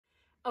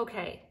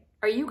Okay,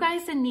 are you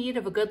guys in need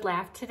of a good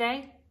laugh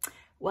today?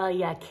 Well,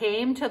 you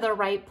came to the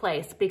right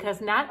place because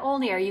not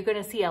only are you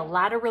going to see a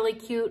lot of really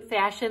cute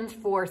fashions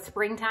for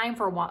springtime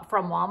from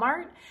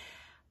Walmart,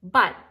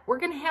 but we're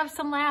going to have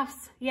some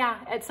laughs,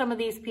 at some of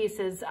these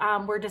pieces.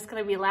 We're just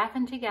going to be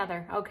laughing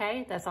together,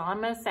 okay? That's all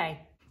I'm going to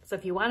say. So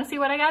if you want to see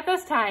what I got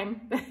this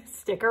time,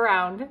 stick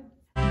around.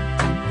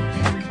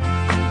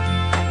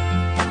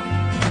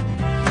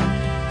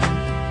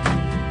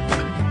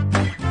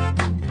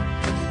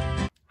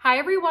 Hi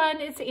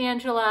everyone, it's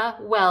Angela.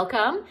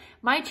 Welcome.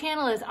 My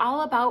channel is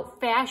all about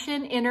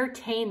fashion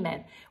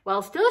entertainment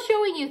while still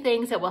showing you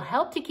things that will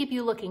help to keep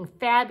you looking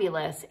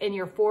fabulous in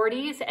your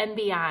 40s and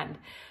beyond.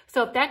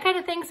 So if that kind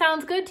of thing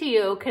sounds good to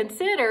you,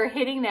 consider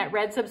hitting that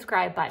red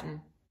subscribe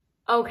button.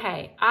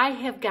 Okay, I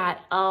have got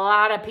a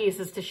lot of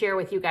pieces to share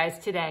with you guys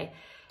today.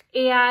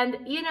 And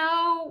you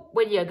know,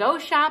 when you go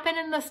shopping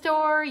in the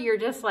store, you're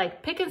just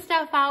like picking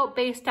stuff out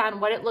based on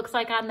what it looks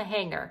like on the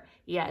hanger.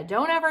 Yeah,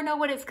 don't ever know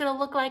what it's gonna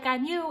look like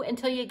on you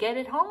until you get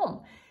it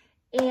home.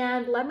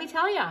 And let me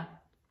tell you,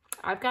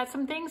 I've got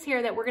some things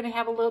here that we're gonna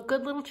have a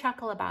good little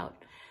chuckle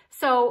about.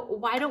 So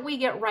why don't we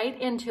get right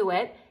into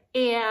it?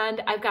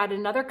 And I've got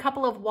another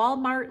couple of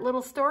Walmart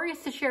little stories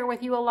to share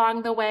with you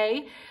along the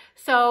way.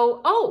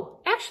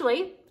 So,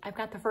 actually, I've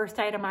got the first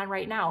item on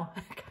right now.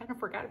 I kind of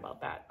forgot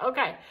about that.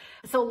 Okay,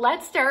 so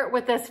let's start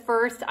with this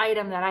first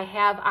item that I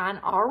have on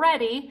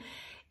already.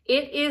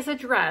 It is a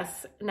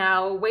dress.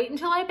 Now, wait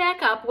until I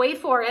back up. Wait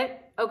for it,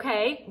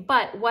 okay?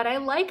 But what I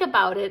like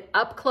about it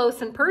up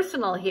close and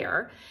personal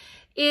here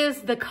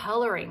is the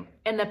coloring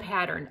and the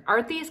pattern.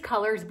 Aren't these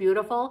colors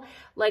beautiful?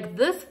 Like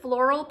this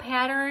floral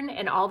pattern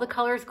and all the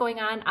colors going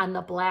on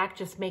the black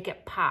just make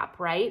it pop,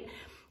 right?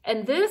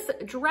 And this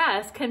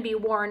dress can be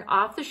worn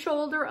off the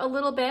shoulder a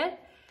little bit,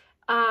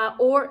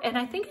 and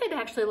I think it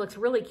actually looks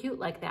really cute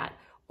like that.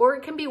 Or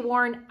it can be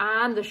worn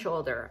on the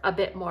shoulder a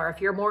bit more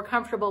if you're more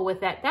comfortable with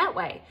that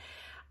way.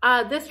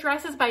 This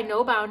dress is by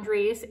No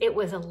Boundaries. It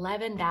was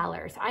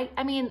 $11.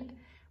 I mean,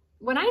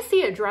 when I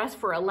see a dress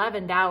for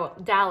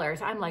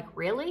 $11, I'm like,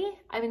 really?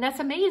 I mean, that's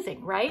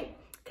amazing, right?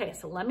 Okay,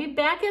 so let me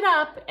back it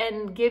up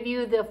and give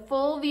you the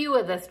full view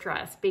of this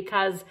dress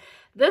because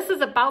this is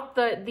about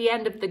the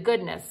end of the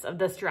goodness of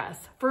this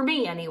dress, for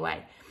me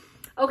anyway.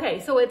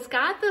 Okay, so it's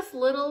got this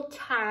little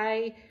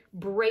tie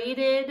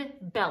braided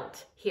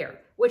belt here,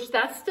 which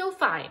that's still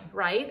fine,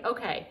 right?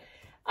 Okay,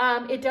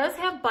 it does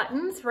have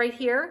buttons right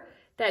here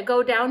that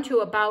go down to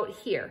about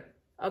here,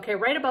 okay,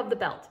 right above the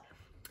belt.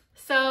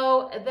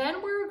 So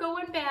then we're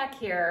going back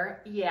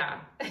here.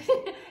 Yeah,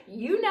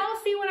 you now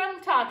see what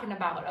I'm talking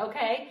about,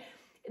 okay?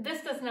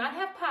 This does not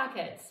have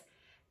pockets,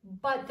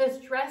 but this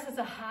dress is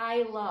a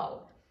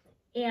high-low.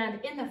 And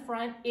in the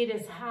front, it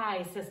is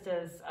high,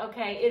 sisters,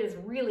 okay? It is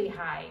really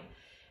high.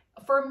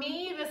 For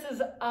me, this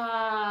is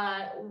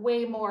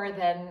way more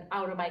than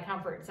out of my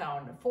comfort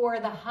zone for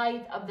the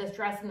height of this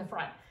dress in the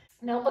front.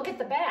 Now look at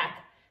the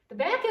back. The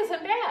back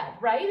isn't bad,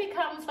 right? It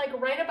comes like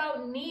right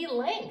about knee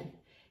length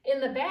in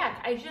the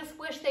back. I just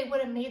wish they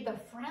would have made the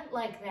front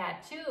like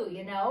that too,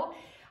 you know?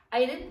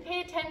 I didn't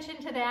pay attention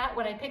to that.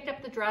 When I picked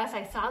up the dress,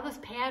 I saw this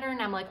pattern.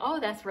 I'm like, oh,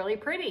 that's really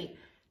pretty.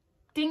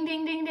 Ding,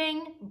 ding, ding,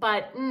 ding.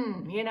 But,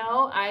 you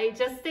know, I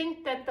just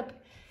think that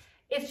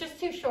it's just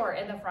too short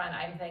in the front,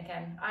 I'm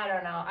thinking. I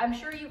don't know. I'm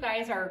sure you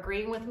guys are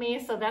agreeing with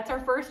me. So that's our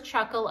first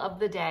chuckle of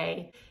the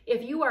day.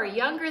 If you are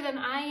younger than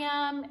I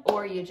am,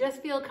 or you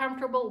just feel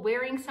comfortable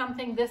wearing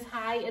something this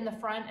high in the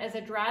front as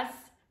a dress,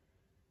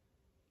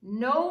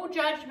 no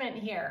judgment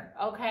here,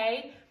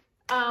 okay?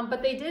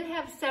 But they did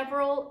have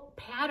several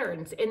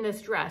patterns in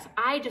this dress.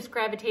 I just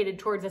gravitated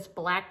towards this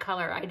black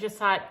color. I just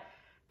thought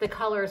the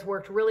colors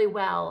worked really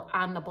well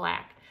on the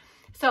black.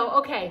 So,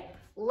 okay,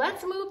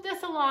 let's move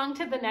this along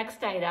to the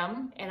next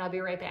item and I'll be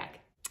right back.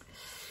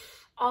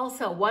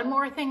 Also, one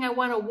more thing I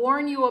want to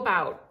warn you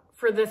about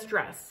for this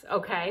dress,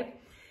 okay?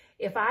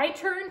 If I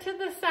turn to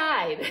the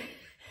side,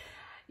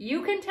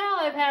 you can tell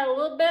I've had a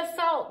little bit of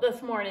salt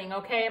this morning,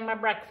 okay, in my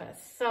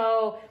breakfast.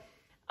 So,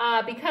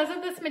 because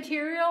of this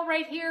material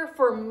right here,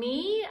 for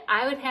me,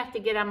 I would have to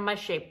get on my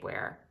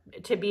shapewear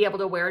to be able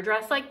to wear a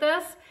dress like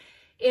this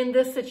in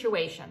this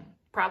situation.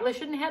 Probably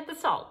shouldn't have had the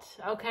salt,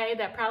 okay?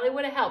 That probably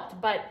would have helped,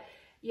 but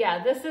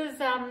yeah, this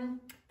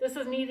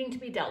is needing to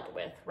be dealt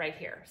with right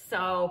here.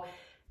 So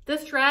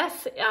this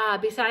dress,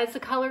 besides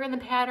the color and the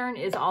pattern,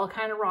 is all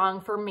kind of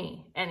wrong for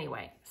me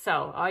anyway.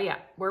 So, oh yeah,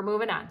 we're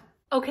moving on.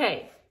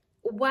 Okay,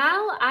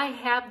 while I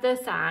have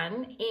this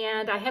on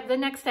and I have the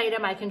next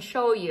item I can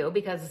show you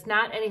because it's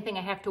not anything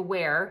I have to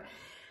wear.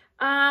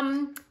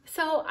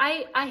 So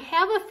I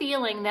have a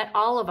feeling that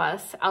all of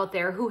us out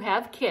there who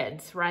have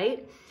kids,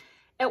 right?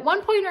 At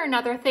one point or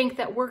another think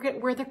that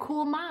we're the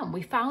cool mom.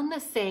 We found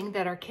this thing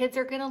that our kids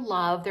are gonna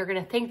love. They're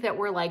gonna think that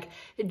we're like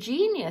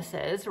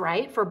geniuses,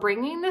 right? For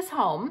bringing this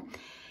home.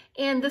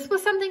 And this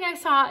was something I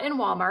saw in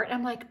Walmart.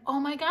 I'm like,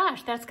 oh my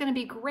gosh, that's gonna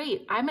be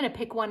great. I'm gonna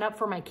pick one up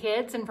for my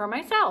kids and for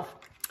myself.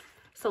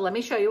 So let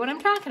me show you what I'm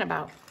talking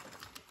about.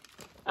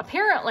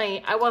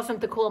 apparently I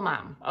wasn't the cool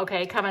mom,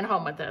 okay, coming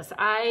home with this.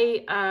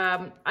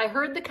 I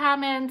heard the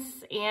comments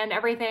and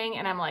everything,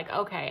 and I'm like,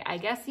 okay, I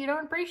guess you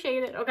don't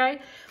appreciate it,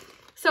 okay?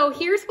 So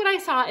here's what I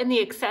saw in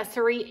the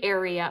accessory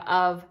area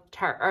of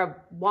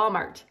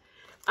Walmart.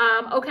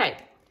 Okay,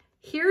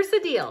 here's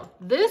the deal.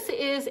 This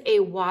is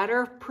a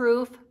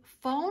waterproof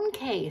phone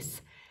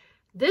case.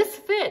 This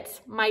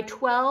fits my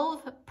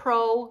 12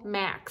 Pro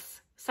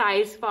Max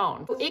size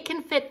phone. It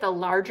can fit the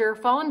larger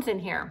phones in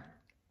here.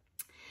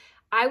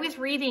 I was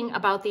reading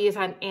about these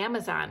on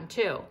Amazon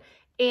too.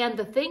 And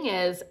the thing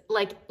is,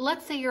 like,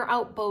 let's say you're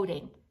out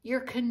boating, you're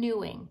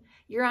canoeing,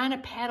 you're on a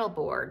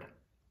paddleboard,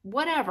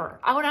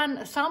 whatever, out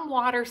on some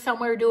water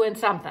somewhere doing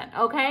something,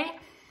 okay?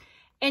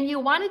 And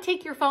you want to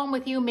take your phone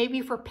with you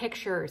maybe for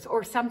pictures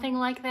or something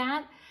like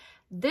that.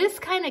 This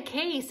kind of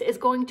case is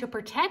going to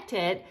protect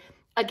it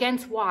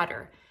against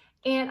water.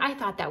 And I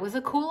thought that was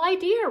a cool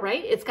idea,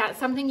 right? It's got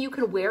something you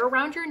can wear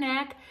around your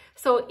neck.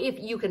 So if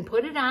you can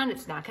put it on,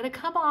 it's not going to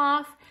come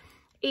off.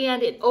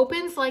 And it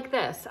opens like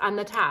this on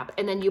the top.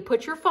 And then you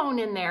put your phone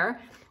in there.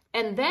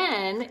 And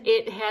then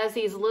it has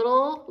these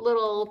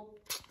little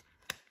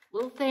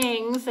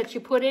things that you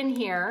put in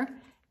here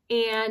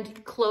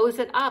and close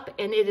it up.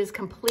 And it is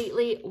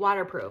completely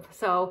waterproof.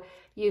 So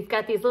you've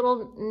got these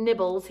little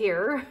nibbles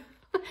here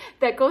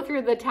that go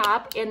through the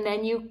top, and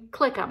then you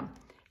click them.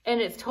 And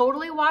it's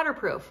totally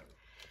waterproof.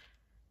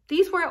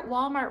 These were at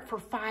Walmart for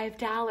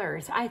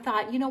 $5. I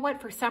thought, you know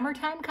what, for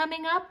summertime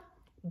coming up,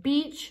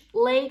 beach,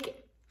 lake,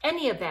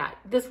 any of that,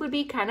 this would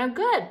be kind of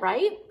good,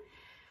 right?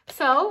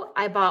 So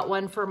I bought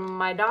one for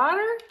my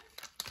daughter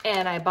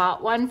and I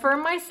bought one for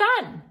my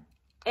son.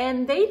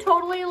 And they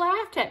totally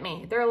laughed at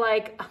me. They're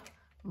like,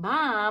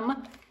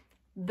 Mom,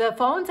 the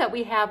phones that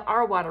we have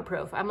are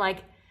waterproof. I'm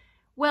like,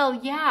 well,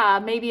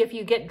 yeah, maybe if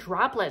you get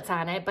droplets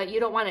on it, but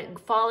you don't want it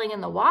falling in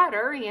the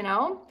water, you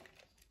know?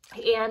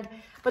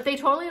 But they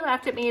totally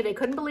laughed at me. They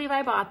couldn't believe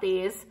I bought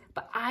these,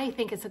 but I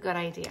think it's a good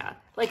idea.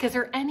 Like, is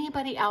there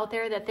anybody out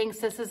there that thinks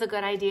this is a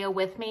good idea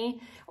with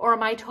me? Or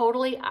am I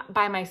totally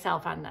by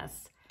myself on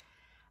this?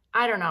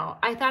 I don't know.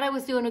 I thought I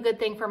was doing a good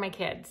thing for my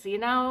kids, you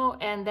know,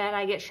 and then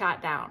I get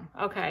shot down.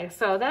 Okay,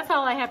 so that's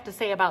all I have to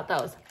say about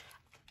those.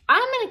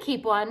 I'm gonna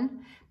keep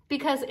one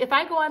because if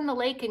I go on the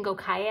lake and go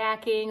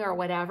kayaking or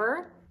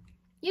whatever,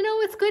 you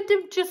know, it's good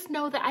to just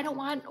know that I don't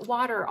want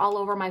water all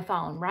over my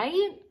phone,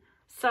 right?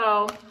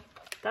 So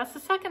that's the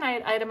second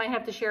item I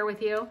have to share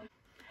with you.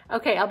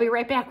 Okay, I'll be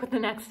right back with the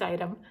next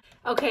item.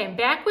 Okay, I'm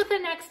back with the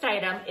next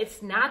item.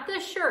 It's not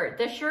this shirt.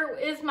 This shirt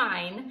is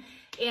mine,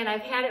 and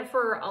I've had it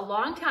for a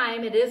long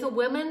time. It is a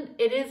woman's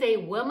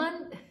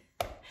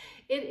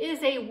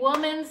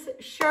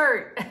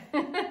shirt.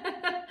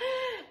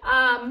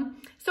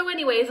 So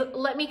anyways,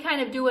 let me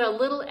kind of do a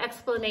little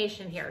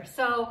explanation here.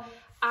 So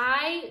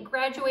I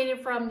graduated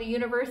from the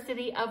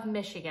University of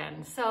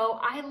Michigan. So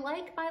I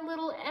like my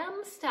little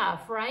M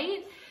stuff,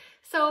 right?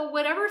 So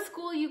whatever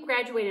school you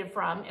graduated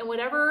from and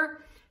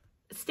whatever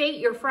state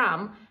you're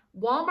from,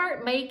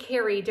 Walmart may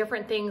carry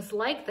different things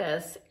like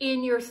this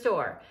in your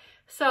store.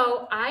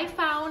 So I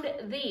found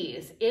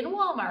these in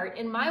Walmart,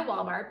 in my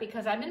Walmart,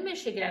 because I'm in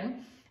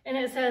Michigan, and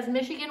it says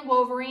Michigan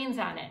Wolverines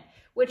on it,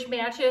 which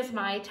matches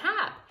my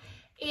top.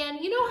 And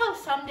you know how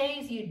some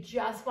days you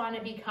just want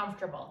to be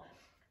comfortable?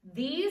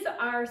 These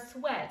are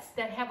sweats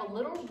that have a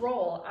little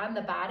roll on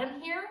the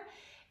bottom here,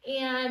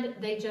 and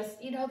they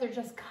just, you know, they're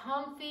just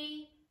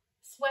comfy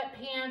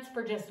sweatpants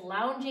for just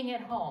lounging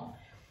at home.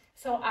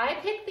 So I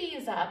picked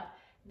these up.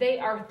 They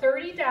are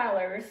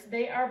 $30.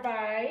 They are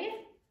by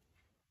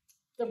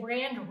the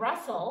brand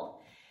Ruffle.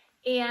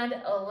 And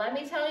let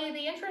me tell you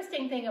the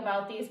interesting thing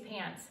about these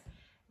pants.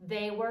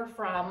 They were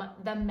from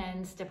the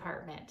men's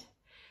department.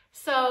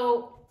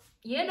 So,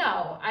 you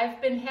know,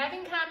 I've been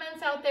having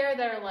comments out there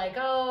that are like,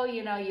 oh,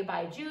 you know, you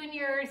buy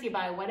juniors, you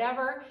buy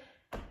whatever.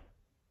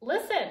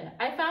 Listen,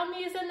 I found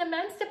these in the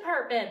men's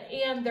department,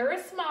 and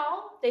they're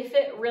small. They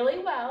fit really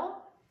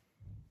well.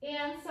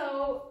 And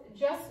so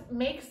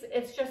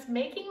it's just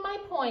making my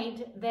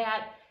point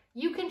that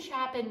you can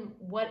shop in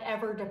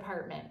whatever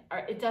department, or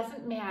it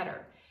doesn't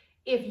matter.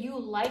 If you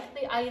like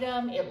the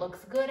item, it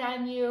looks good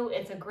on you,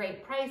 it's a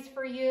great price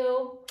for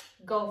you,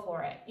 go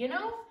for it, you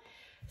know?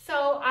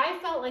 So I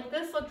felt like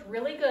this looked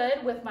really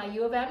good with my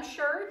U of M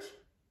shirt.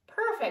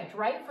 Perfect,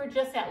 right? For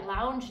just that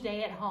lounge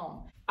day at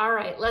home. All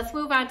right, let's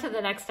move on to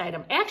the next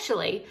item.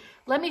 Actually,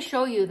 let me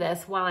show you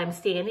this while I'm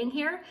standing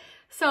here.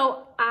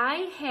 So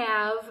I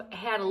have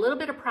had a little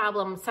bit of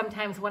problem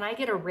sometimes when I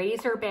get a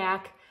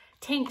razorback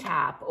tank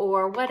top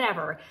or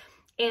whatever,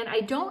 and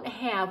I didn't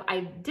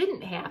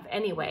have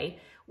anyway,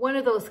 one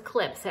of those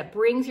clips that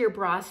brings your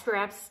bra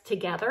straps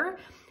together.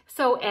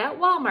 So at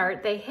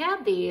Walmart, they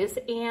have these,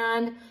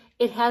 and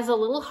it has a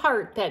little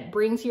heart that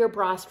brings your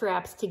bra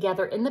straps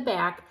together in the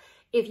back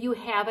if you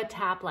have a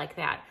top like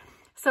that.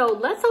 So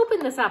let's open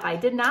this up. I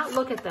did not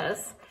look at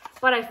this,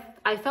 but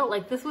I felt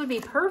like this would be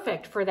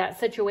perfect for that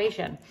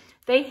situation.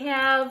 They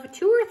have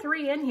 2 or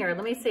 3 in here.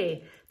 Let me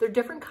see. They're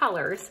different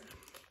colors.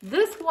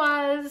 This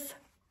was,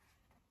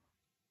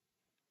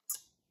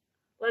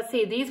 let's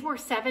see, these were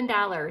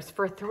 $7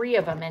 for 3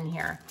 of them in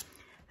here.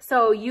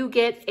 So you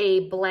get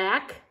a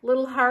black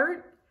little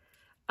heart,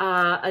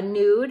 a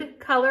nude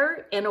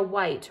color, and a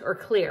white or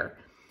clear.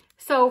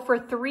 So for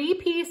 3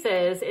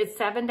 pieces, it's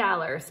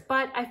 $7,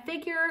 but I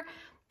figure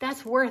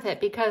that's worth it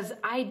because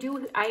I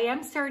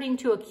am starting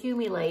to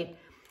accumulate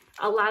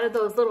a lot of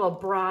those little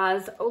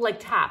bras, like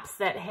tops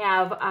that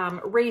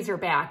have razor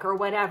back or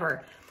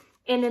whatever.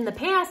 And in the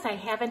past, I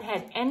haven't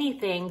had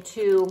anything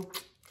to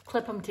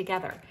clip them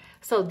together.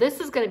 So this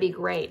is gonna be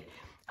great.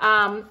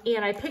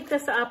 And I picked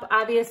this up,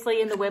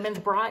 obviously, in the women's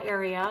bra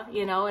area,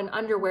 you know, and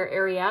underwear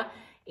area.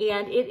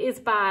 And it is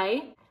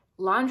by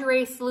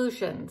Lingerie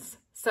Solutions.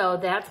 So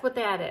that's what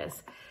that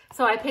is.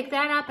 So I picked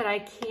that up and I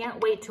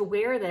can't wait to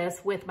wear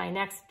this with my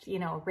next, you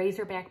know,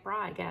 razorback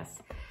bra, I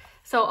guess.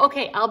 So,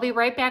 okay, I'll be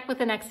right back with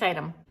the next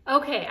item.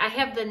 Okay, I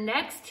have the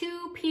next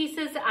 2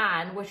 pieces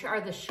on, which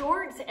are the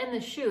shorts and the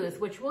shoes,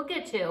 which we'll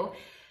get to.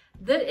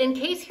 In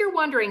case you're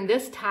wondering,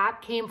 this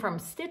top came from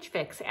Stitch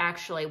Fix,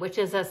 actually, which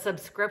is a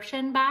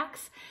subscription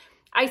box.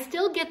 I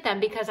still get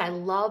them because I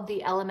love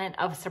the element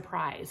of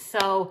surprise.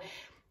 So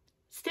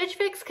Stitch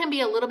Fix can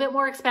be a little bit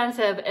more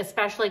expensive,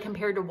 especially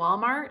compared to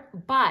Walmart,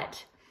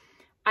 but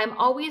I'm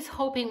always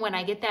hoping when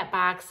I get that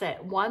box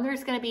that 1,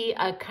 there's going to be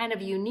a kind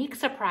of unique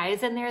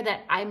surprise in there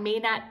that I may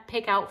not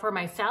pick out for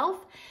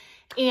myself,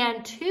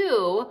 and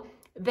 2,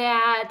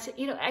 that,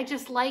 you know, I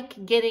just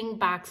like getting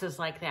boxes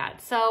like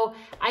that. So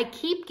I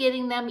keep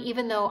getting them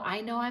even though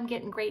I know I'm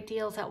getting great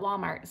deals at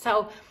Walmart.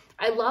 So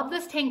I love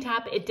this tank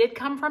top. It did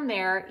come from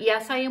there.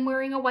 Yes, I am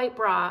wearing a white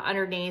bra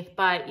underneath,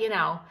 but you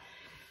know,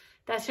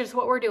 that's just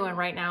what we're doing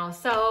right now.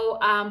 So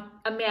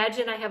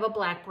imagine I have a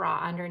black bra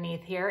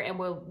underneath here and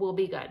we'll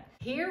be good.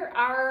 Here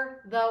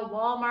are the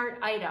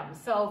Walmart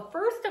items. So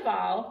first of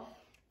all,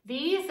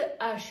 these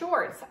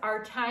shorts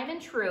are time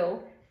and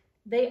true.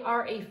 They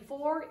are a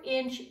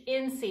 4-inch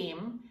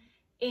inseam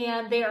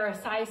and they are a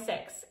size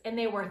 6 and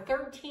they were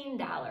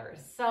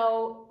 $13.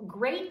 So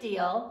great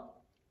deal.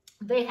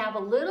 They have a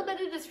little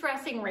bit of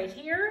distressing right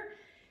here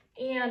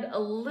and a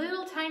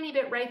little tiny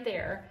bit right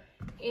there.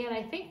 And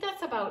I think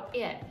that's about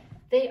it.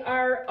 They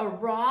are a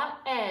raw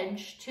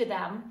edge to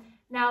them.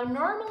 Now,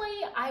 normally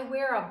I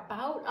wear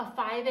about a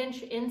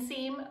 5-inch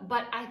inseam,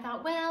 but I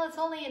thought, well, it's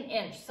only an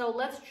inch. So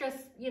let's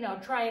just, you know,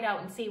 try it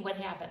out and see what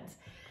happens.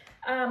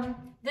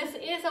 This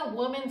is a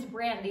woman's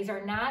brand. These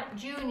are not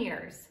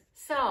juniors.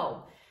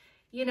 So,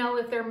 you know,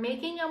 if they're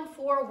making them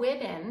for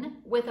women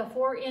with a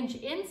 4-inch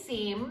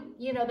inseam,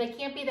 you know, they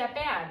can't be that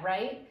bad,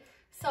 right?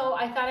 So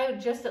I thought I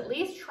would just at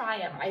least try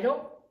them. I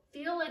don't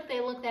feel like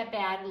they look that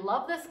bad.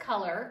 Love this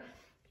color.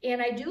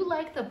 And I do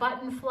like the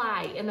button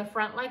fly in the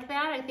front like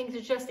that. I think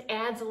it just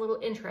adds a little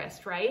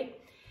interest, right?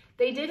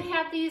 They did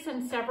have these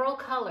in several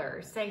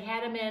colors. They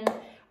had them in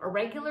a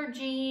regular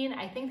jean.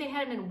 I think they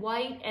had them in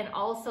white and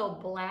also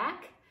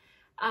black.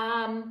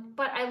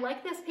 But I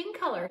like this pink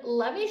color.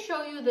 Let me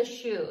show you the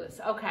shoes.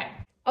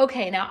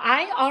 Okay, now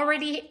I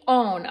already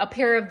own a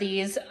pair of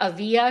these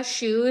Avia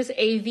shoes,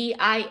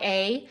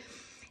 A-V-I-A,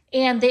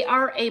 and they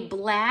are a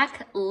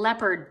black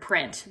leopard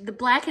print, the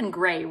black and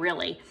gray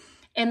really.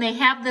 And they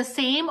have the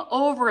same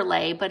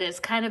overlay, but it's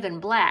kind of in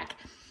black.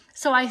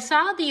 So I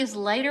saw these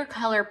lighter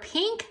color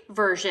pink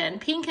version,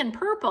 pink and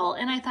purple,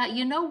 and I thought,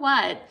 you know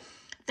what?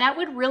 That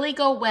would really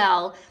go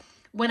well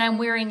when I'm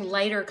wearing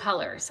lighter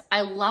colors.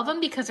 I love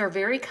them because they're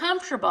very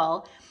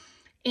comfortable,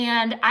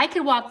 and I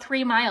could walk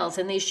 3 miles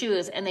in these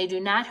shoes and they do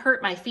not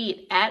hurt my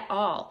feet at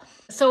all.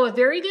 So a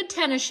very good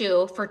tennis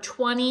shoe for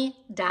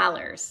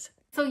 $20.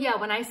 So yeah,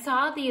 when I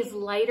saw these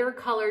lighter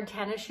colored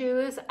tennis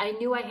shoes, I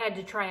knew I had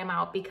to try them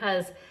out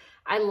because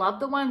I love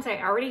the ones I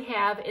already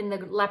have in the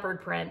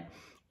leopard print.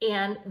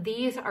 And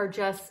these are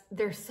just,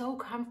 they're so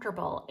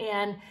comfortable.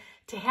 And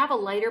to have a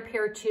lighter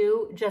pair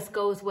too just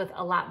goes with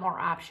a lot more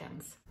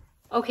options.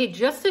 Okay,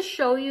 just to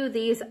show you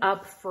these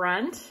up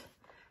front,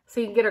 so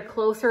you can get a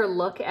closer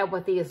look at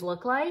what these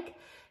look like.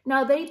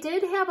 Now they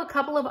did have a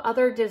couple of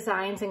other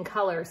designs and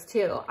colors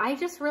too. I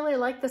just really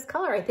like this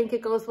color. I think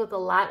it goes with a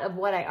lot of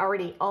what I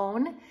already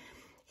own.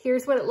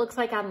 Here's what it looks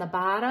like on the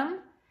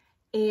bottom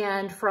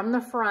and from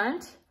the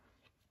front.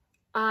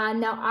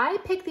 Now I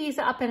picked these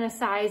up in a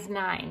size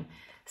 9.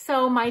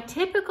 So my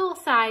typical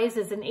size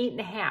is an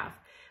 8.5,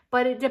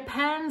 but it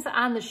depends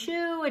on the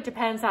shoe. It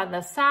depends on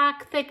the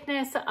sock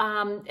thickness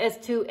as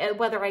to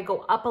whether I go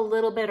up a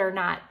little bit or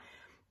not.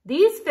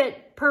 These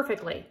fit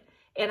perfectly,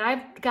 and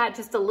I've got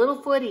just a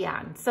little footy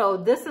on. So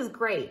this is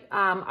great.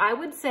 I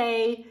would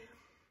say,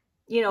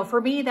 you know, for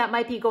me, that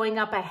might be going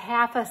up a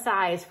half a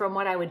size from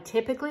what I would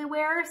typically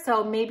wear.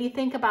 So maybe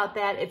think about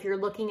that if you're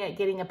looking at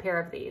getting a pair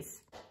of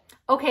these.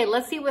 Okay,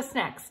 let's see what's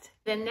next.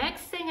 The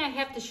next thing I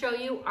have to show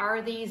you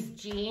are these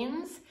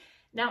jeans.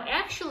 Now,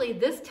 actually,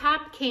 this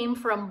top came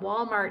from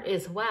Walmart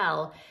as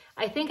well.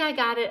 I think I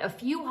got it a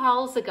few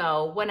hauls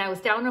ago when I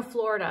was down in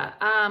Florida.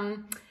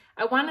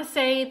 I want to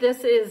say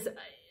this is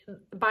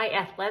by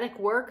Athletic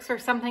Works or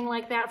something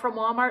like that from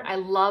Walmart. I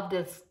love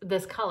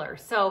this color.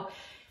 So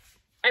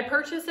I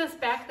purchased this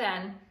back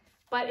then,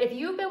 but if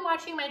you've been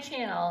watching my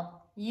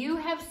channel, you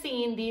have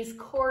seen these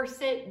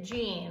corset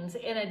jeans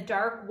in a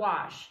dark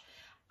wash.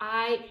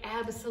 I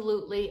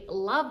absolutely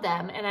love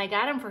them, and I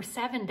got them for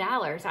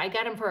 $7. I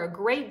got them for a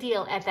great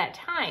deal at that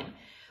time.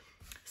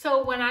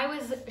 So when I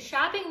was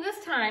shopping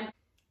this time,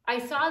 I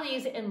saw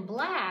these in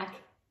black,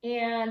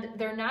 and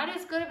they're not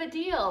as good of a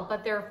deal,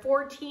 but they're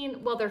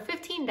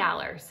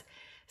 $15.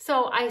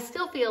 So I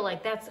still feel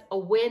like that's a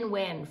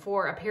win-win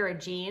for a pair of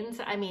jeans.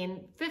 I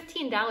mean,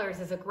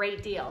 $15 is a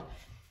great deal.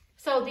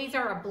 So these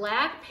are a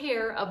black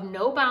pair of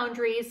no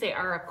boundaries. They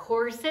are a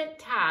corset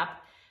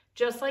top,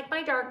 just like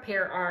my dark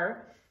pair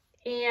are.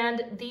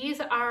 And these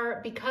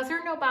are, because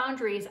they're no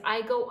boundaries,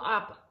 I go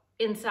up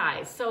in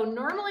size. So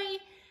normally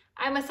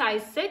I'm a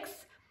size 6,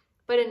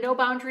 but in no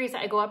boundaries,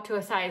 I go up to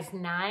a size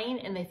 9,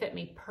 and they fit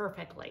me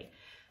perfectly.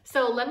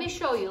 So let me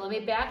show you. Let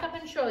me back up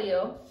and show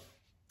you.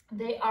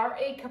 They are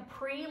a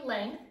capri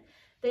length.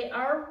 They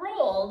are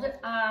rolled,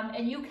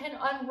 and you can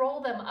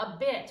unroll them a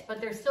bit, but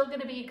they're still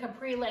gonna be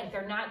capri length.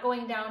 They're not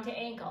going down to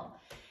ankle.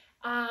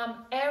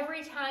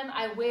 Every time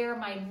I wear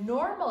my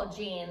normal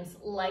jeans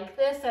like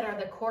this that are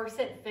the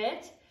corset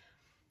fit,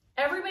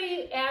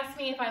 everybody asks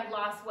me if I've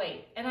lost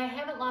weight, and I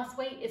haven't lost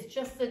weight. It's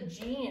just the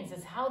jeans.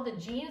 It's how the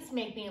jeans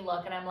make me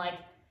look, and I'm like,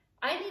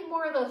 I need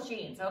more of those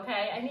jeans,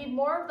 okay? I need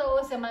more of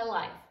those in my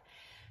life.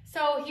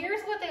 So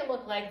here's what they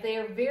look like. They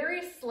are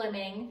very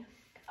slimming.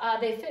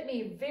 They fit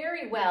me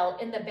very well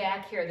in the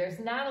back here. There's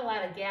not a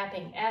lot of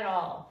gapping at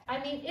all. I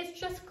mean, it's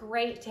just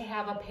great to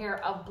have a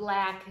pair of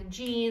black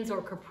jeans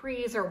or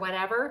capris or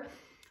whatever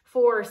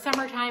for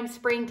summertime,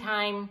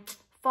 springtime,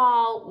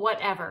 fall,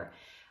 whatever.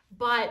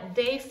 But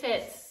they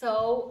fit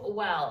so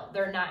well.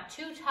 They're not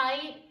too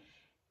tight.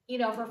 You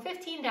know, for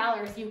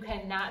 $15, you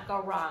cannot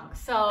go wrong.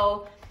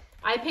 So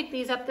I picked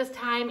these up this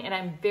time, and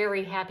I'm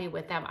very happy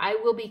with them. I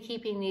will be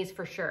keeping these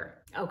for sure.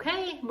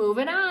 Okay,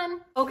 moving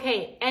on.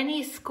 Okay,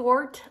 any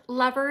skort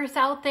lovers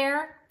out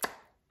there?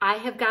 I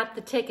have got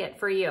the ticket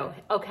for you,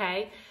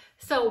 okay?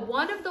 So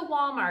one of the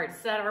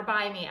Walmarts that are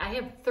by me, I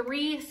have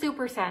 3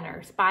 super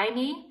centers by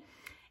me.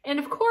 And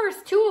of course,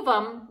 2 of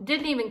them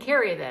didn't even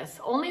carry this.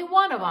 Only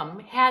one of them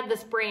had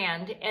this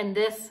brand and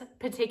this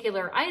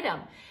particular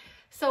item.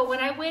 So when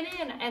I went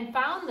in and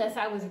found this,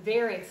 I was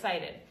very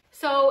excited.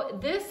 So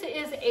this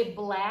is a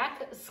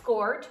black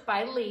skort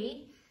by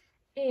Lee,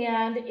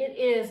 and it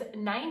is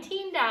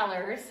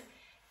 $19.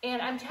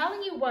 And I'm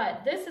telling you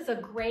what, this is a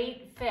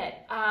great fit.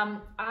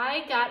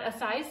 I got a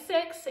size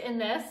 6 in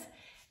this,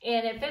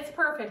 and it fits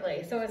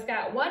perfectly. So it's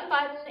got 1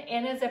 button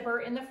and a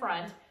zipper in the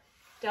front.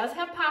 Does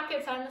have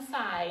pockets on the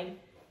side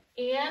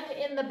and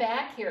in the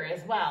back here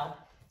as well.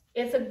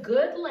 It's a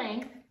good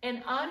length,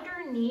 and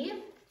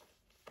underneath,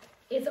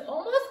 it's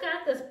almost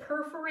got this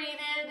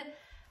perforated,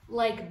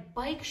 like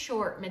bike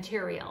short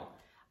material.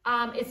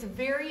 It's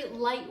very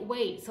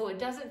lightweight, so it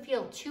doesn't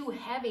feel too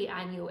heavy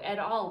on you at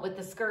all with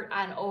the skirt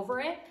on over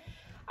it.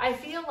 I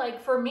feel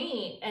like, for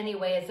me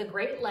anyway, it's a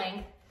great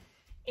length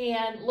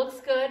and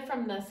looks good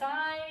from the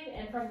side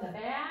and from the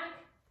back.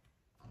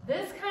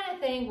 This kind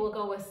of thing will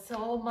go with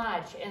so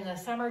much in the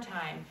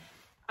summertime.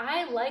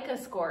 I like a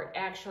skort,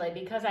 actually,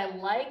 because I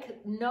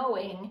like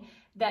knowing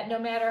that no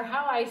matter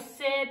how I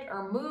sit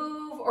or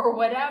move or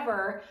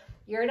whatever,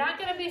 you're not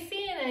going to be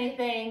seeing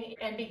anything.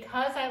 And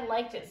because I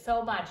liked it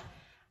so much,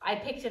 I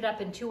picked it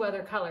up in 2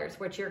 other colors,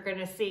 which you're going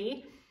to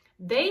see.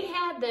 They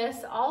had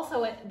this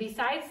also,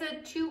 besides the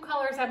 2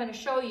 colors I'm going to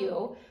show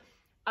you,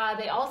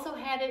 they also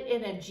had it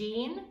in a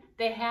jean.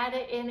 They had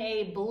it in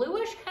a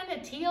bluish kind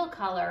of teal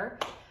color.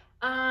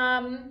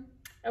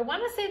 I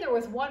want to say there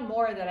was one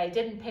more that I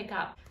didn't pick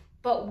up,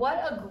 but what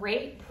a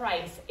great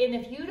price. And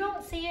if you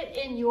don't see it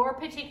in your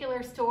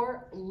particular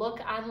store, look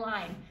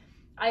online.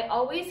 I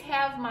always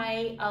have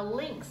my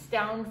links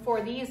down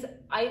for these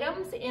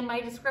items in my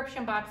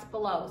description box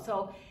below.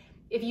 So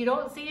if you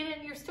don't see it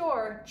in your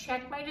store,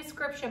 check my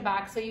description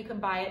box so you can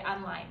buy it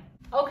online.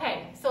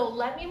 Okay, so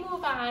let me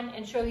move on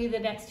and show you the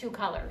next 2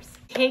 colors.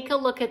 Take a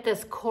look at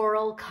this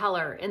coral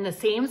color in the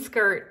same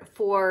skirt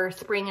for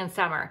spring and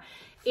summer.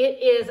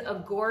 It is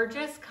a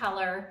gorgeous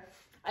color.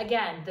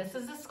 Again, this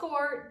is a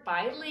skort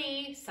by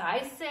Lee,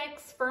 size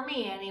 6 for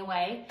me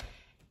anyway.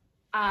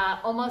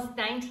 Almost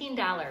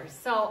 $19.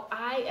 So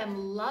I am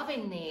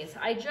loving these.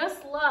 I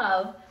just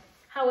love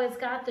how it's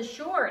got the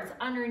shorts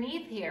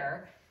underneath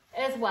here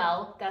as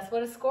well. That's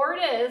what a skort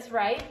is,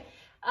 right?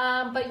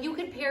 But you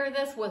could pair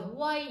this with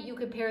white. You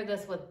could pair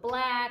this with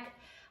black,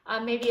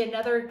 maybe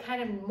another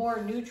kind of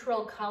more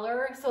neutral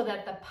color so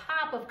that the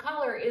pop of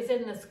color is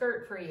in the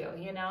skirt for you,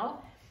 you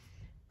know?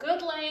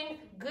 Good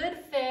length, good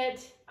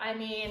fit. I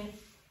mean,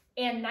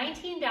 and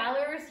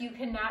 $19, you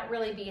cannot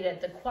really beat it.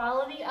 The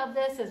quality of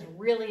this is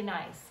really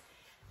nice.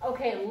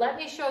 Okay, let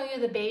me show you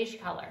the beige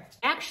color.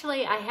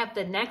 Actually, I have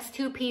the next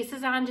 2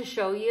 pieces on to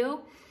show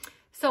you.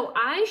 So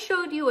I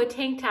showed you a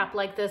tank top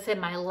like this in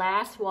my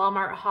last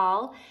Walmart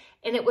haul,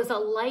 and it was a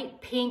light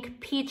pink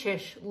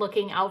peachish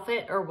looking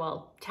outfit, or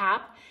well,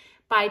 top,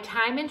 by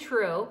Time and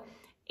True.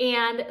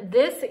 And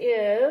this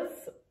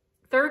is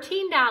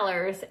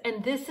 $13,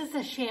 and this is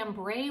a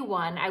chambray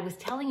one I was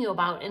telling you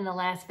about in the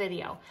last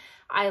video.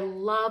 I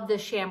love the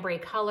chambray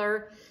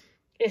color.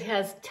 It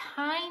has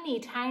tiny,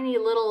 tiny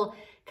little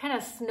kind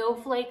of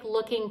snowflake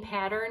looking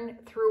pattern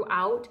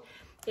throughout.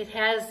 It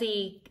has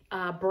the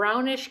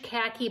brownish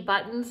khaki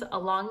buttons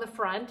along the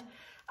front,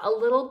 a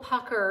little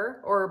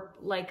pucker or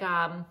like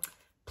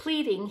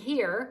pleating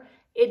here.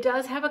 It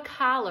does have a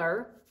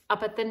collar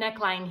up at the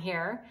neckline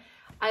here.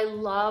 I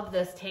love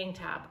this tank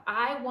top.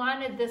 I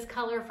wanted this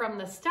color from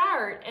the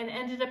start and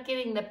ended up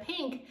getting the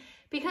pink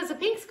because the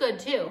pink's good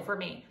too for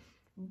me.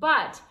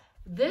 But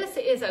this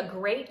is a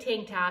great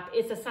tank top.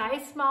 It's a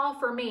size small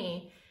for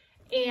me,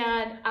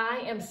 and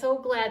I am so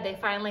glad they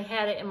finally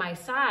had it in my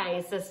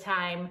size this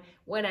time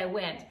when I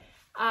went.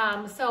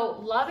 So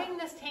loving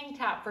this tank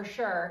top for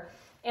sure.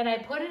 And I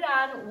put it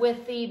on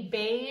with the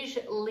beige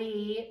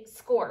Lee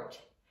skort.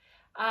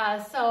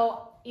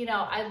 So, you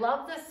know, I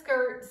love this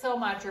skirt so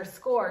much, or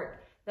skort,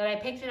 that I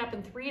picked it up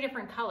in 3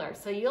 different colors.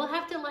 So you'll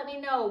have to let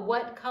me know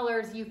what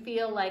colors you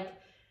feel like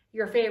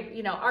your favorite,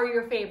 you know, are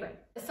your favorite.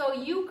 So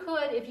you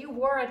could, if you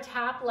wore a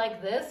top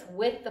like this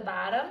with the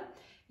bottom,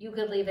 you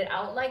could leave it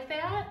out like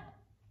that.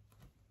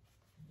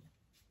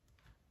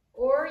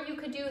 Or you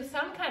could do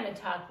some kind of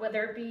tuck,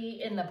 whether it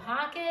be in the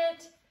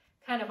pocket,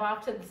 kind of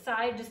off to the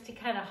side, just to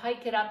kind of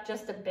hike it up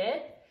just a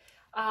bit.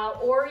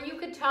 Or you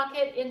could tuck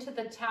it into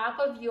the top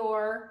of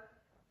your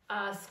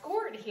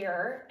skort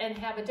here and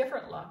have a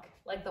different look,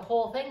 like the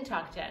whole thing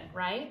tucked in,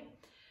 right?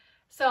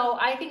 So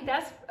I think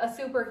that's a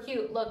super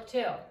cute look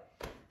too.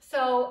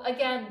 So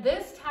again,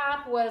 this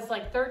top was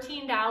like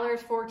 $13,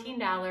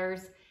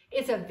 $14.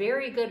 It's a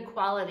very good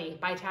quality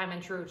by Time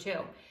and Tru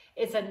too.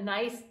 It's a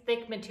nice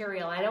thick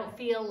material. I don't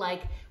feel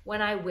like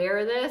when I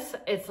wear this,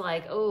 it's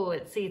like, oh,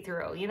 it's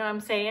see-through. You know what I'm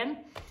saying?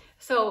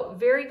 So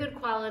very good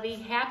quality.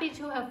 Happy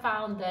to have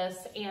found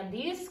this. And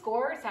these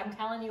skorts, I'm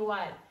telling you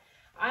what,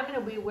 I'm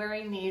going to be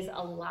wearing these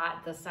a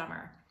lot this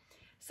summer.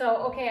 So,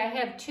 okay, I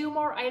have 2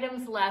 more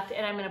items left,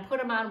 and I'm going to put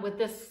them on with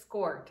this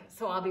skort.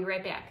 So I'll be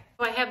right back.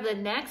 So I have the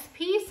next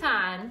piece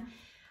on.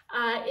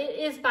 It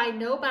is by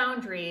No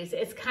Boundaries.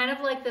 It's kind of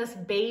like this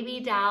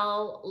baby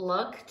doll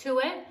look to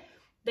it.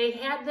 They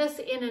had this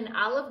in an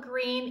olive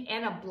green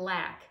and a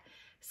black.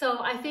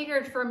 So I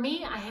figured for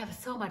me, I have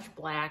so much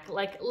black,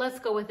 like let's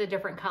go with a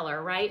different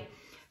color, right?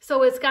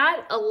 So it's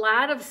got a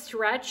lot of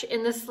stretch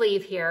in the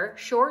sleeve here,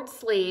 short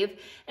sleeve,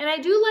 and I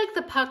do like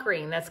the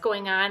puckering that's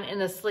going on in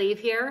the sleeve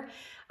here.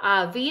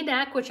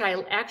 V-neck, which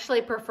I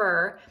actually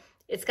prefer.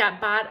 It's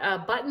got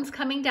buttons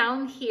coming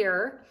down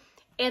here,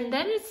 and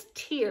then it's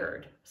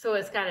tiered. So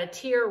it's got a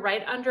tier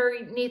right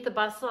underneath the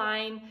bust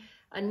line,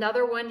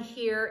 another one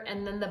here,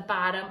 and then the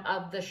bottom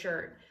of the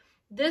shirt.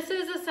 This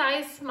is a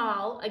size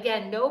small,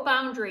 again, No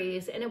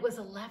Boundaries, and it was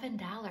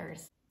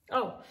 $11.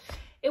 Oh,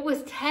 it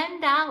was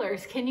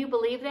 $10. Can you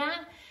believe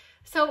that?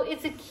 So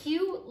it's a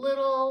cute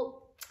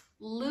little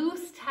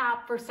loose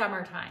top for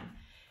summertime.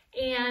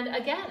 And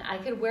again, I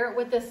could wear it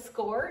with a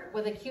skort,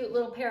 with a cute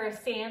little pair of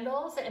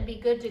sandals, and be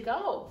good to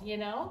go, you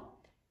know?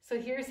 So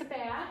here's the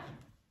back.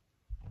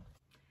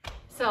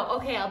 So,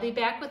 okay, I'll be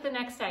back with the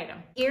next item.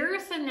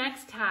 Here's the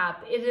next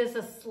top. It is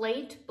a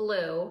slate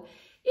blue.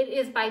 It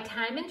is by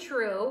Time and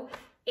Tru,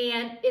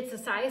 and it's a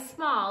size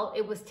small.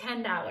 It was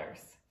 $10.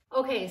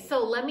 Okay,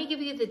 so let me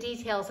give you the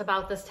details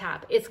about this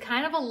top. It's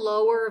kind of a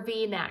lower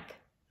V-neck,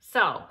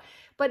 so,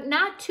 but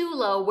not too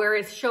low where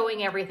it's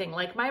showing everything.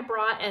 Like my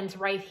bra ends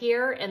right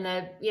here, and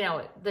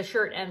the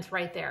shirt ends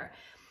right there.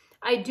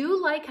 I do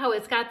like how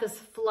it's got this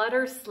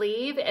flutter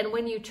sleeve, and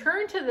when you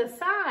turn to the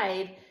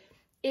side,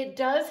 it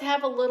does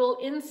have a little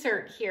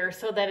insert here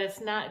so that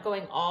it's not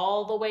going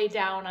all the way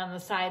down on the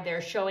side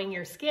there showing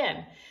your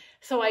skin.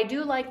 So I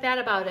do like that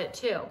about it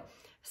too.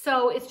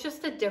 So it's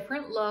just a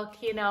different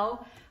look, you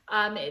know.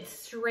 It's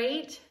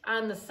straight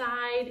on the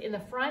side, in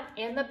the front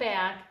and the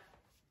back,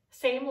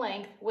 same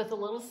length with a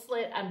little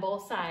slit on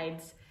both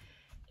sides.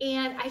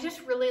 And I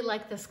just really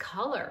like this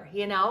color,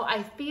 you know.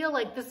 I feel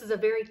like this is a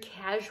very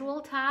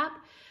casual top,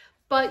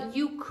 but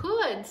you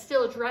could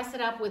still dress it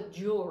up with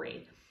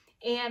jewelry.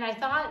 And I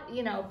thought,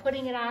 you know,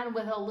 putting it on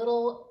with a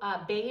little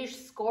beige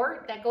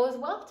skort, that goes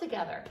well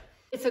together.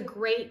 It's a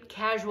great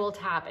casual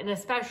top, and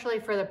especially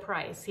for the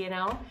price, you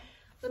know.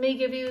 Let me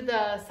give you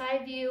the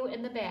side view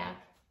in the back.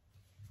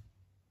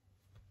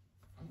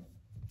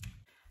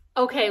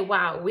 Okay,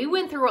 wow, we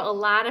went through a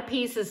lot of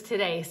pieces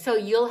today, so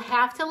you'll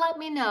have to let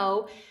me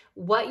know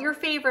what your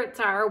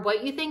favorites are,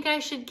 what you think I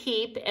should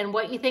keep, and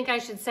what you think I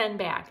should send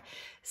back.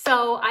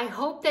 So I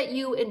hope that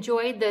you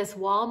enjoyed this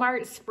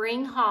Walmart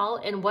spring haul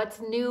and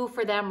what's new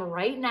for them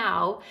right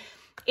now.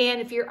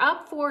 And if you're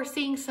up for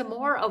seeing some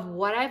more of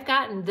what I've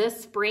gotten this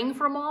spring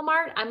from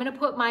Walmart, I'm going to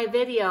put my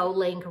video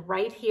link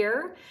right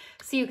here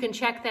so you can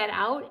check that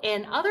out.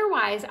 And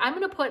otherwise, I'm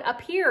going to put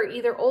up here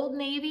either Old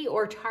Navy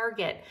or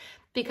Target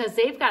because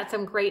they've got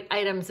some great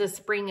items this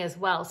spring as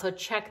well. So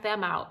check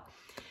them out.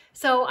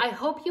 So I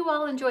hope you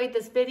all enjoyed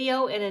this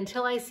video, and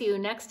until I see you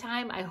next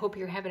time, I hope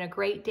you're having a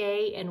great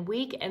day and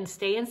week and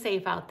staying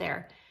safe out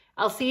there.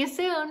 I'll see you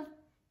soon.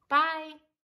 Bye.